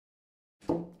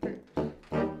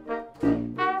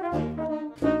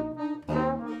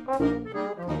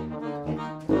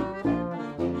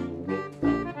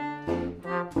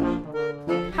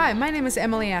Hi, my name is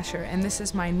Emily Asher, and this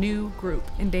is my new group,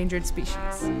 Endangered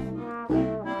Species.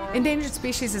 Endangered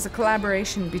Species is a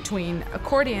collaboration between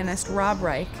accordionist Rob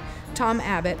Reich, Tom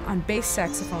Abbott on bass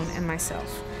saxophone, and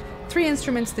myself. 3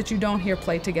 instruments that you don't hear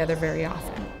played together very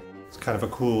often. It's kind of a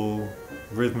cool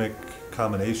rhythmic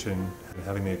combination.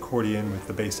 Having the accordion with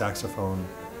the bass saxophone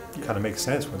kind of makes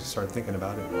sense once you start thinking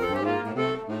about it.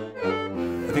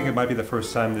 I think it might be the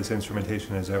first time this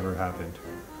instrumentation has ever happened.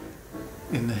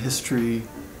 In the history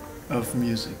of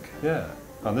music. Yeah,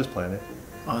 on this planet.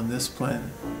 On this planet.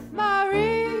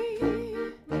 Marie,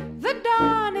 the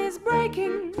dawn is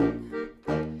breaking.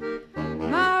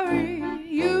 Marie,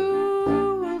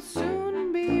 you will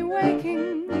soon be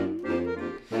waking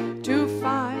to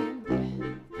find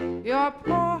your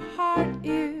poor heart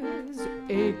is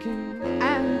aching,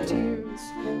 and tears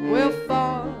will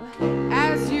fall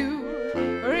as you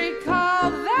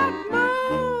recall that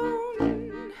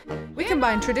moon. We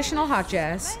combine traditional hot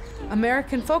jazz,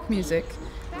 American folk music,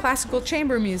 classical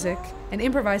chamber music, and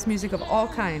improvised music of all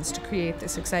kinds to create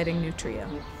this exciting new trio.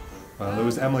 Well, it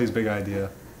was Emily's big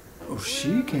idea. Oh,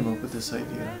 she came up with this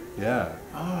idea. Yeah.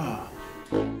 Ah.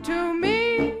 To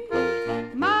me,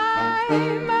 my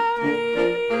Marie.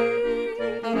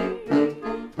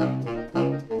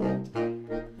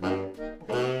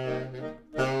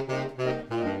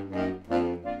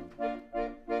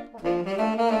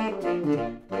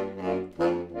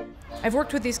 I've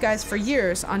worked with these guys for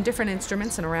years on different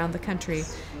instruments and around the country,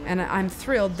 and I'm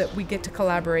thrilled that we get to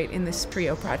collaborate in this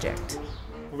trio project.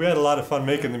 We had a lot of fun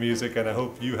making the music, and I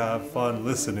hope you have fun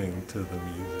listening to the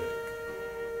music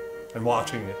and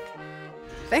watching it.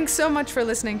 Thanks so much for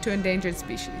listening to Endangered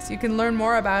Species. You can learn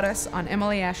more about us on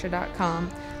emilyasher.com,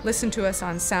 listen to us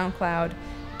on SoundCloud,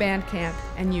 Bandcamp,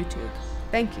 and YouTube.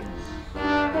 Thank you.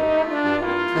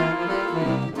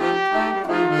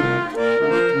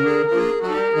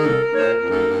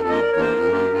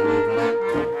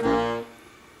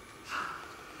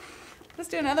 Let's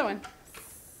do another one.